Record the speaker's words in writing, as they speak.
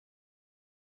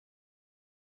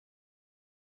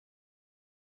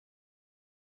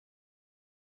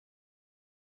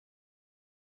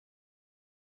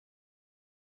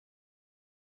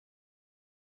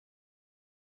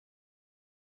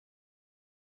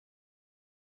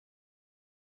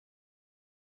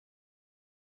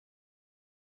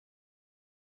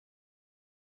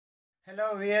Hello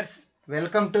viewers,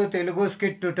 welcome to Telugu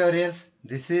Scit tutorials.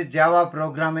 This is Java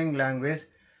programming language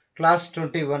class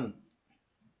 21.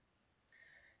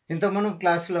 ఇంత మనం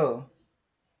క్లాస్లో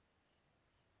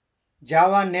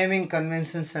Java naming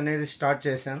conventions అనేది start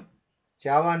చేసాం.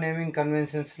 Java naming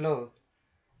కన్వెన్షన్స్లో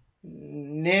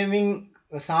naming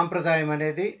సాంప్రదాయం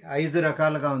అనేది 5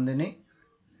 రకాలుగా ఉందని,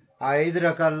 ఆ 5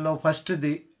 రకాలలో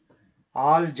ఫస్ట్ది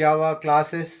all Java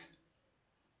classes,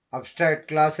 abstract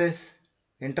classes,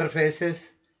 interfaces,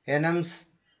 enums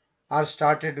are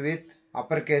started with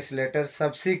uppercase letters.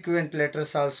 Subsequent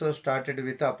letters also started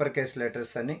with uppercase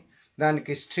letters అని.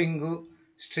 దానికి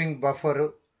స్ట్రింగ్ బఫర్,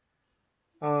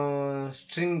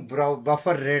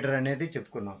 బఫర్ రీడర్ అనేది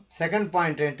చెప్పుకున్నాం. సెకండ్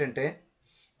పాయింట్ ఏంటంటే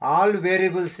all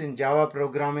variables in Java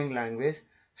programming language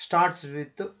starts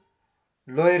with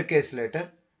lower case letter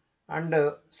and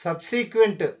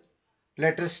subsequent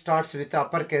letters starts with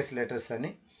upper case letters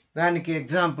అని. దానికి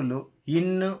example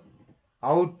in,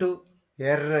 out,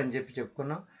 ఎర్ అని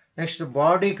చెప్పుకున్నాం. Next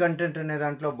body content అనే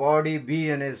దాంట్లో body B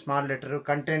అనేది స్మాల్ లెటర్,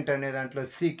 కంటెంట్ అనే దాంట్లో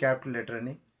సి క్యాపిటల్ లెటర్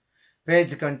అని.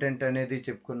 పేజ్ కంటెంట్ అనేది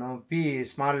చెప్పుకున్నాం, P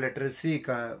small letter, C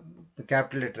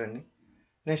capital letter అని.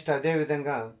 నెక్స్ట్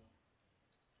అదేవిధంగా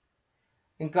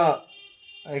ఇంకా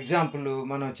ఎగ్జాంపుల్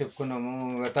మనం చెప్పుకున్నాము.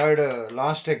 Third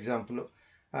last example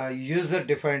user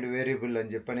defined variable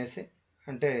అని చెప్పనేసి,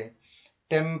 అంటే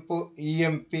టెంప్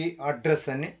ఈఎంపి అడ్రస్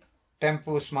అని. టెంప్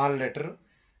స్మాల్ లెటర్,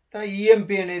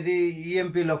 ఈఎంపి అనేది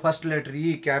ఈఎంపిలో ఫస్ట్ లెటర్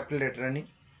ఈ క్యాపిటల్ లెటర్ అని.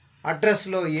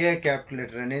 అడ్రస్లో ఏ క్యాపిటల్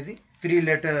లెటర్ అనేది.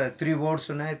 3 వర్డ్స్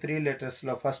ఉన్నాయి. 3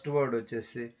 లెటర్స్లో ఫస్ట్ వర్డ్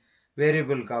వచ్చేసి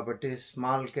వేరియబుల్ కాబట్టి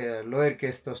లోయర్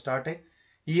కేస్తో స్టార్ట్ అయ్యి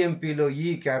ఈఎంపిలో ఈ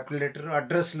క్యాపిటల్ లెటర్,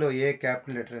 అడ్రస్లో ఏ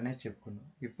క్యాపిటల్ లెటర్ అనేది చెప్పుకున్నాం.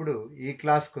 ఇప్పుడు ఈ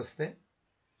క్లాస్కి వస్తే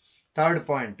థర్డ్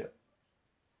పాయింట్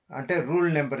అంటే రూల్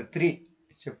నెంబర్ 3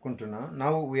 చెప్పుకుంటున్నాం.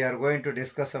 Now we are going to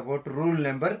discuss about rule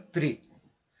number 3.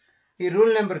 ఈ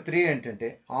రూల్ నెంబర్ 3 ఏంటంటే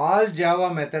all Java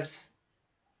method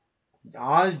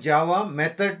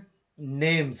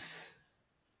names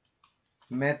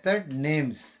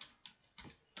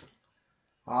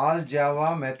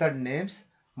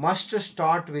must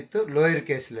start with lower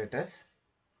case letters,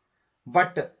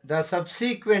 but the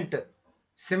subsequent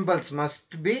symbols must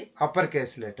be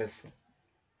uppercase letters.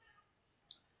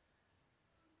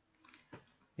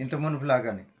 ఇంత మునుపు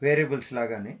లాగానే variables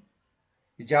లాగానే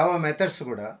ఈ Java methods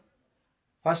కూడా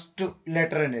first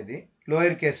letter అనేది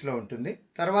lower కేస్లో ఉంటుంది,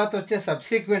 తర్వాత వచ్చే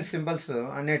సబ్సీక్వెంట్ సింబల్స్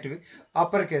అనేటివి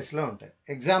అప్పర్ కేస్లో ఉంటాయి.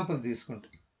 ఎగ్జాంపుల్ తీసుకుంటే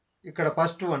ఇక్కడ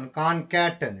ఫస్ట్ వన్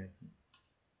కాన్కాట్ అనేది.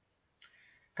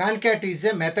 కాన్కాట్ is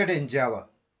a method in Java.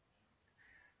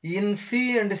 In C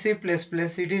and C++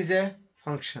 it is a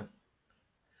function,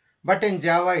 but in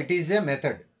Java it is a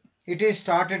method. It is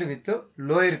started with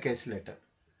lower case letter.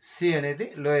 C అనేది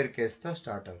lower కేస్తో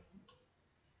start అవుతుంది.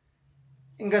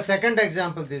 ఇంకా second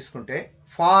example తీసుకుంటే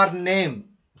far name.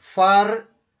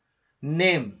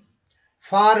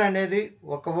 Far అనేది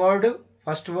ఒక word,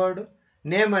 first word.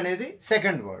 Name అనేది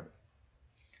second word.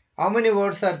 How many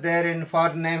words are there in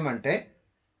far name అంటే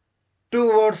 2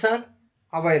 words are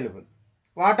available.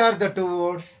 What are the 2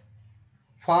 words?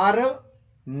 For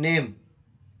name.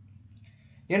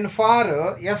 In for,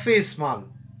 F is small.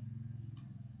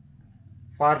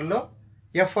 For లో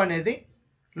F అనేది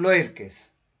lower case.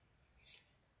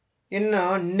 In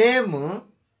name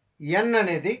N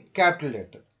అనేది capital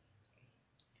letter.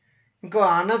 ఇంకో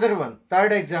another one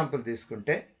third example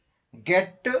తీసుకుంటే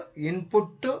get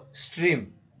input to stream.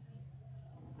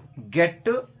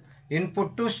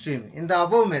 In the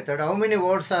above method, how many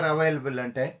words are available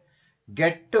అంటే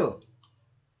get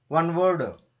 1 word,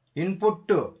 input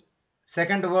 2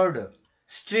 second word,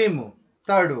 stream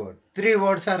third word, 3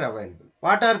 words are available.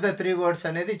 What are the 3 words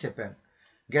అనేది చెప్పాను.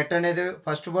 get అనేది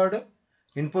first word,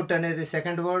 input అనేది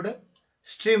second word,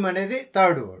 stream అనేది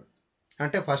third word.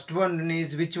 అంటే first one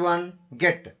is which one?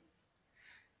 get.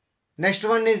 Next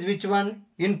one is which one?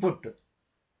 Input.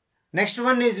 Next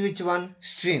one is which one?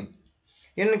 stream.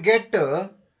 In get,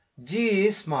 G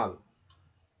is small.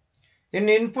 In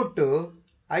input,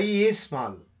 I is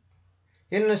small.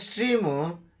 In stream,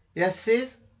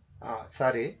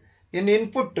 in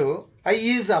input, I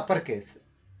is uppercase.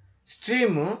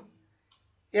 Stream,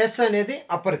 S అనేది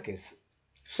uppercase.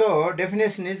 So,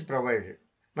 definition is provided.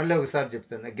 మళ్ళీ ఒకసారి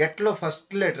చెప్తాను. గెట్లో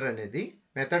first letter అనేది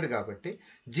method కాబట్టి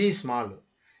G small.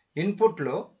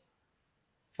 ఇన్పుట్లో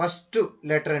first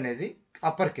letter అనేది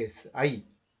upper case I.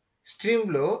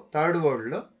 స్ట్రీమ్లో third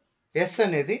వర్డ్లో yes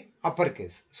అనేది upper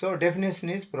case. So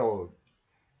definition is provide.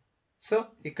 So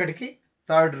ఇక్కడికి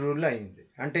థర్డ్ రూల్ అయింది.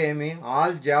 అంటే ఏమి?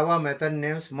 All Java method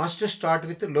names must start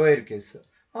with lower case.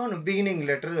 అవును, బిగినింగ్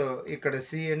లెటర్ ఇక్కడ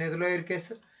సి అనేది లోయర్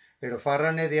కేస్, ఇక్కడ ఫర్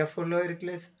అనేది ఎఫ్ లోయర్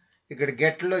కేస్, ఇక్కడ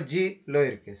గెట్లో జీ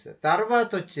లోయర్ కేస్, తర్వాత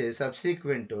వచ్చే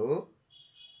సబ్సిక్వెంట్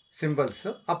సింబల్స్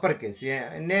అప్పర్ కేస్,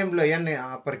 నేమ్లో ఎన్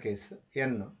అప్పర్ కేస్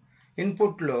ఎన్,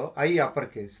 ఇన్పుట్లో ఐ అప్పర్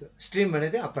కేస్, స్ట్రీమ్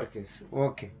అనేది upper case.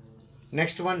 Okay,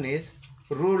 next one is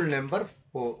rule number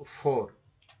 4.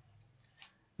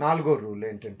 నాలుగో రూల్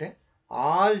ఏంటంటే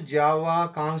all Java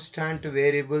constant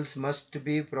variables must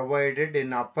be provided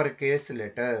in upper case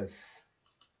letters.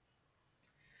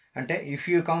 అంటే if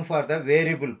you come for the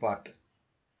variable part,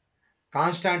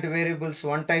 constant variables,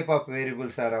 one type of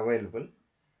variables are available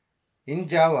in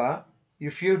Java.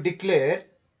 If you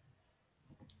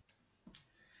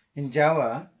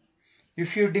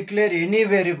declare any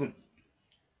variable,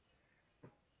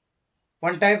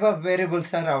 one type of variables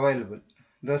are available.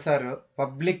 Those are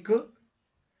public,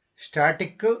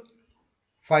 static,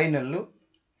 final.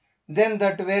 Then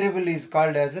that variable is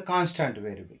called as a constant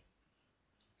variable.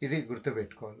 ఇది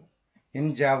గుర్తుపెట్టుకోవాలి. In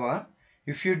Java,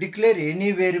 if you declare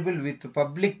any variable with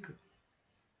public,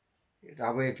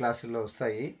 రాబోయే క్లాసుల్లో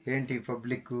వస్తాయి ఏంటి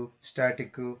public,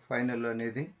 static, final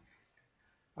అనేది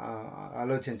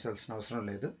ఆలోచించాల్సిన అవసరం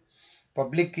లేదు.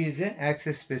 Public is a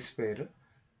access specifier,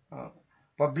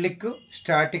 public,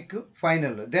 static,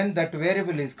 final, then that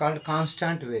variable is called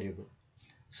constant variable.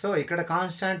 So ఇక్కడ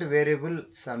కాన్స్టాంట్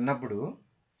వేరియబుల్స్ అన్నప్పుడు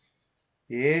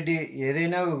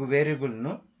ఏదైనా ఒక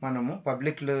వేరియబుల్ను మనము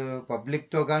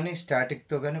పబ్లిక్తో కానీ,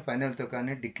 స్టాటిక్తో కానీ, ఫైనల్తో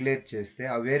కానీ డిక్లేర్ చేస్తే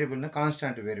ఆ వేరియబుల్ని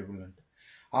కాన్స్టాంట్ వేరియబుల్ అంటారు.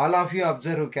 All of you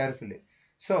observe carefully.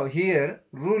 So here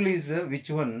rule is which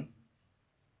one?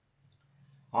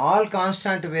 All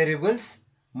constant variables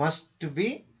must be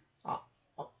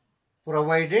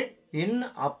provided in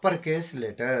uppercase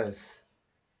letters.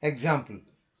 Example,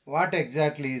 what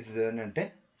exactly is అంటే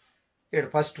ఇక్కడ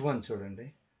ఫస్ట్ వన్ చూడండి,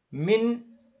 min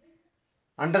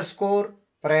underscore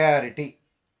priority.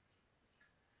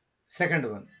 Second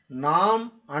one, norm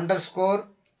underscore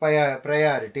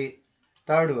priority.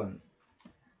 Third one,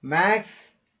 max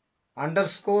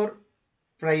underscore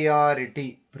priority.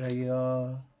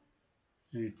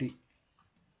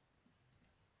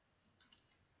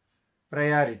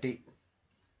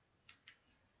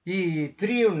 ఈ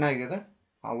 3 ఉన్నాయి కదా,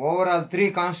 overall 3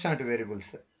 constant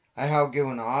variables I have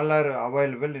given. All are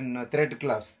available in thread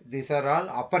class. These are all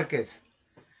upper case.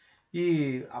 ఈ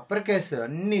upper case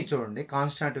అన్నీ చూడండి,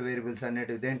 constant variables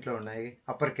అనేటివి దేంట్లో ఉన్నాయి,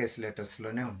 upper case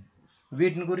లెటర్స్లోనే ఉంది.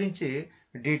 వీటిని గురించి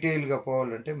డీటెయిల్గా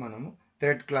పోవాలంటే మనము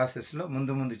థ్రెడ్ క్లాసెస్లో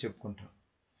ముందు చెప్పుకుంటాం.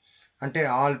 అంటే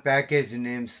ఆల్ ప్యాకేజ్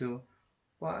నేమ్స్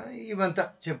ఇవంతా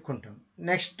చెప్పుకుంటాం.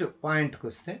 నెక్స్ట్ పాయింట్కి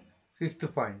వస్తే 5th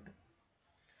point,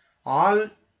 all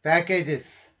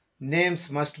packages names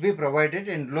must be provided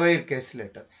in lower case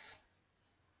letters.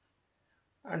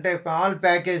 అంటే ఆల్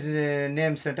ప్యాకేజ్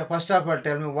నేమ్స్ అంటే first of all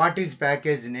tell me what is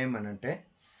package name అని అంటే,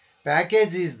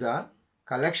 package is the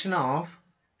collection of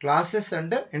classes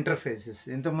and interfaces.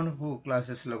 ఇంత మునుపు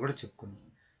క్లాసెస్లో కూడా చెప్పుకున్నాం.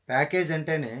 Package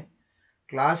అంటేనే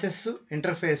క్లాసెస్,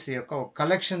 ఇంటర్ఫేస్ యొక్క ఒక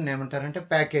కలెక్షన్ ఏమంటారంటే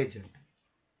ప్యాకేజ్ అంటే.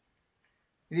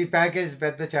 ఇది ప్యాకేజ్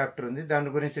పెద్ద చాప్టర్ ఉంది, దాని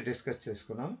గురించి డిస్కస్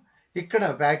చేసుకున్నాం. ఇక్కడ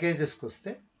ప్యాకేజెస్కి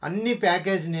వస్తే అన్ని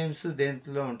ప్యాకేజ్ నేమ్స్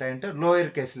దేంట్లో ఉంటాయంటే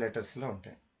లోయర్ కేస్ లెటర్స్లో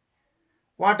ఉంటాయి.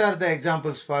 What are the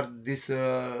examples for this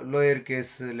lower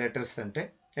case letters అంటే,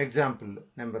 ఎగ్జాంపుల్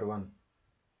నెంబర్ 1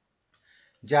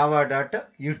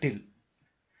 java.util,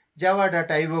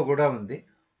 java.io కూడా ఉంది.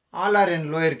 All are in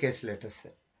lower case letters.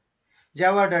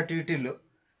 java.util.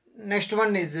 Next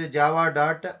one is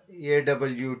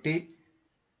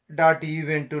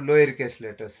java.awt.event lower case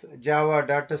letters,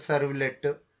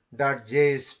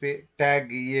 java.servlet.jsp tag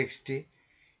ext.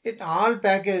 It all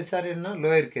packages are in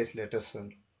lower case letters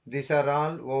only. These are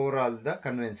all overall the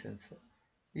conventions.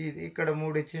 ఇది ఇక్కడ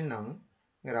 3 ఇచ్చిన్నాము,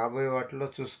 రాబోయే వాటిలో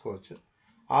చూసుకోవచ్చు.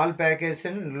 All packages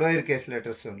in lower case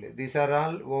letters only. These are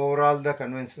all overall the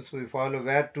conventions we follow,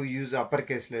 where to use upper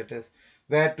case letters,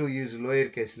 where to use lower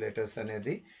case letters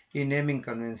అనేది ఈ naming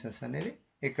conventions అనేది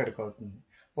ఇక్కడికి అవుతుంది.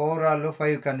 ఓవరాల్లో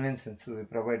 5 కన్వెన్షన్స్ we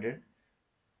provided.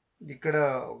 ఇక్కడ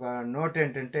ఒక note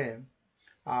ఏంటంటే,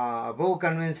 above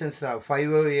conventions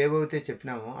 5 ఏవైతే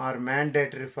చెప్పినామో are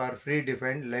mandatory for free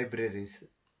defined libraries.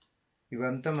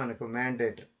 ఇవంతా మనకు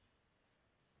మ్యాండేటరీ.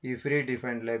 ఈ ఫ్రీ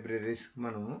డిఫైన్డ్ లైబ్రరీస్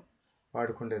మనము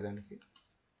వాడుకునేదానికి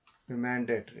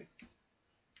mandatory.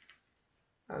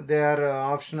 They are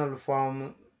optional form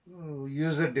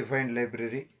user defined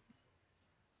library.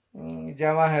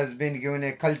 Java has been given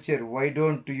a culture. Why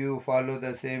don't you follow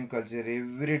the same culture?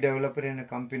 Every developer in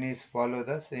companies follow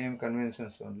the same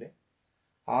conventions only.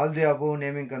 All the above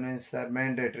naming conventions are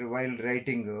mandatory while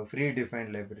writing free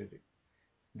defined library.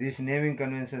 These naming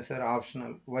conventions are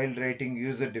optional while writing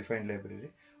user defined library,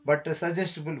 but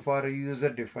suggestible for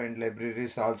user defined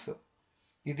libraries also.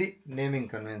 ఇది naming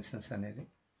conventions అనేది.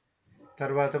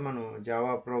 తర్వాత మనం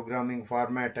Java programming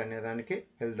format అనే దానికి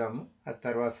వెళ్దాము ఆ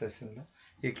తర్వాత సెషన్లో.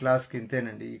 ఈ క్లాస్కి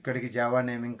ఇంతేనండి. ఇక్కడికి జావా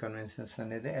నేమింగ్ కన్వెన్షన్స్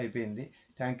అనేది అయిపోయింది.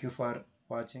 Thank you for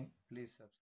watching. Please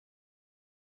subscribe.